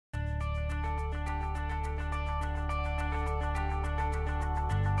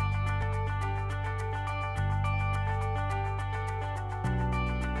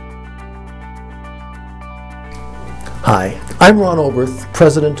Hi, I'm Ron Oberth,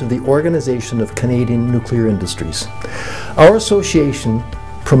 President of the Organization of Canadian Nuclear Industries. Our association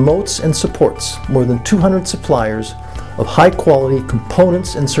promotes and supports more than 200 suppliers of high-quality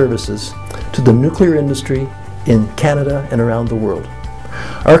components and services to the nuclear industry in Canada and around the world.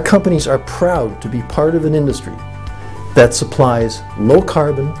 Our companies are proud to be part of an industry that supplies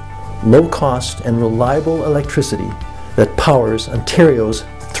low-carbon, low-cost, and reliable electricity that powers Ontario's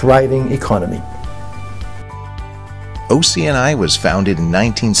thriving economy. OCNI was founded in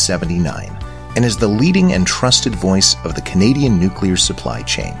 1979 and is the leading and trusted voice of the Canadian nuclear supply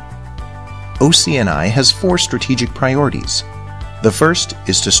chain. OCNI has 4 strategic priorities. The first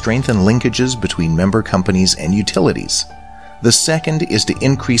is to strengthen linkages between member companies and utilities. The second is to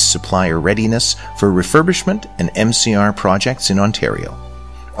increase supplier readiness for refurbishment and MCR projects in Ontario.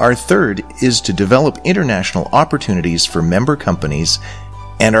 Our third is to develop international opportunities for member companies.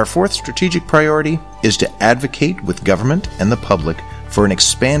 And our fourth strategic priority is to advocate with government and the public for an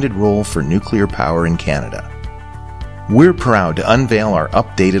expanded role for nuclear power in Canada. We're proud to unveil our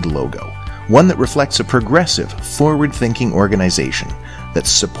updated logo, one that reflects a progressive, forward-thinking organization that's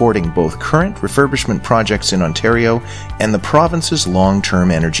supporting both current refurbishment projects in Ontario and the province's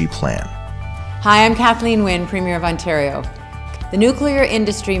long-term energy plan. Hi, I'm Kathleen Wynne, Premier of Ontario. The nuclear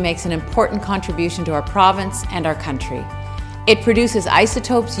industry makes an important contribution to our province and our country. It produces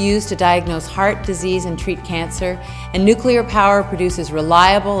isotopes used to diagnose heart disease and treat cancer, and nuclear power produces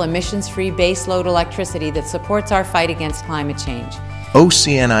reliable, emissions-free baseload electricity that supports our fight against climate change.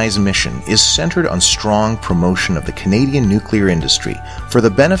 OCNI's mission is centered on strong promotion of the Canadian nuclear industry for the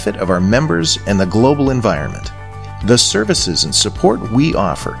benefit of our members and the global environment. The services and support we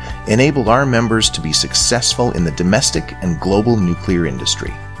offer enable our members to be successful in the domestic and global nuclear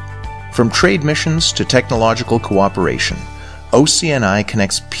industry. From trade missions to technological cooperation, OCNI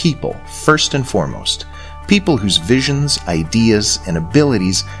connects people first and foremost, people whose visions, ideas, and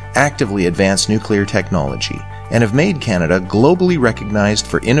abilities actively advance nuclear technology and have made Canada globally recognized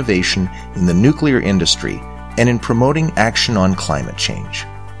for innovation in the nuclear industry and in promoting action on climate change.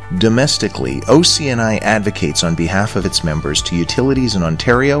 Domestically, OCNI advocates on behalf of its members to utilities in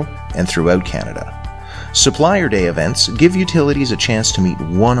Ontario and throughout Canada. Supplier Day events give utilities a chance to meet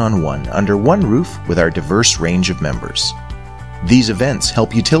one-on-one under one roof with our diverse range of members. These events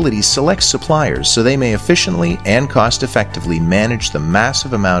help utilities select suppliers so they may efficiently and cost-effectively manage the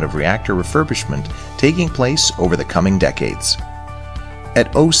massive amount of reactor refurbishment taking place over the coming decades.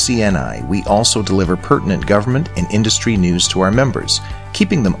 At OCNI, we also deliver pertinent government and industry news to our members,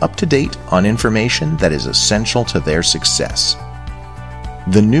 keeping them up to date on information that is essential to their success.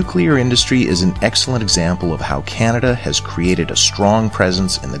 The nuclear industry is an excellent example of how Canada has created a strong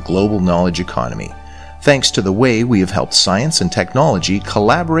presence in the global knowledge economy, thanks to the way we have helped science and technology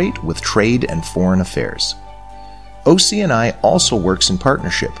collaborate with trade and foreign affairs. OCNI also works in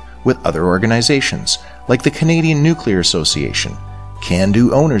partnership with other organizations like the Canadian Nuclear Association,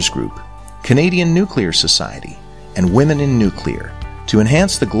 Can-Do Owners Group, Canadian Nuclear Society, and Women in Nuclear to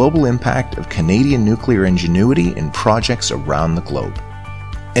enhance the global impact of Canadian nuclear ingenuity in projects around the globe.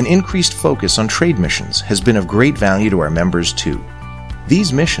 An increased focus on trade missions has been of great value to our members too.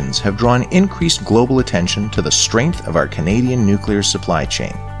 These missions have drawn increased global attention to the strength of our Canadian nuclear supply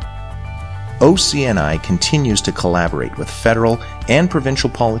chain. OCNI continues to collaborate with federal and provincial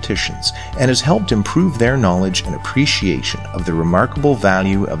politicians and has helped improve their knowledge and appreciation of the remarkable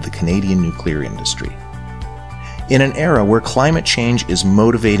value of the Canadian nuclear industry. In an era where climate change is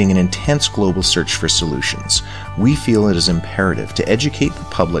motivating an intense global search for solutions, we feel it is imperative to educate the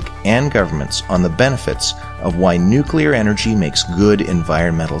public and governments on the benefits of why nuclear energy makes good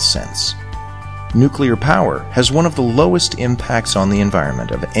environmental sense. Nuclear power has one of the lowest impacts on the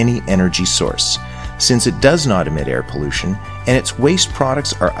environment of any energy source, since it does not emit air pollution and its waste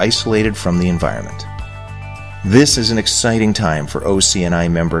products are isolated from the environment. This is an exciting time for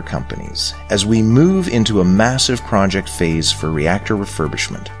OCNI member companies as we move into a massive project phase for reactor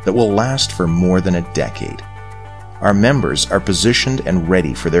refurbishment that will last for more than a decade. Our members are positioned and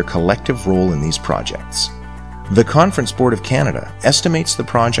ready for their collective role in these projects. The Conference Board of Canada estimates the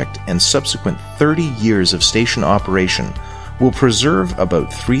project and subsequent 30 years of station operation will preserve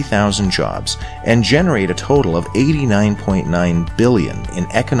about 3,000 jobs and generate a total of $89.9 billion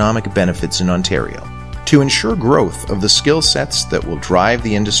in economic benefits in Ontario. To ensure growth of the skill sets that will drive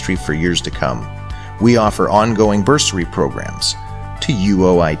the industry for years to come, we offer ongoing bursary programs to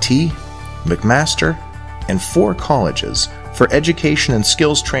UOIT, McMaster, and 4 colleges for education and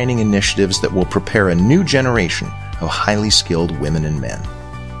skills training initiatives that will prepare a new generation of highly skilled women and men.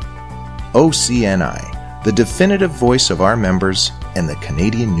 OCNI, the definitive voice of our members and the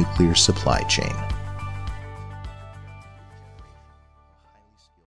Canadian nuclear supply chain.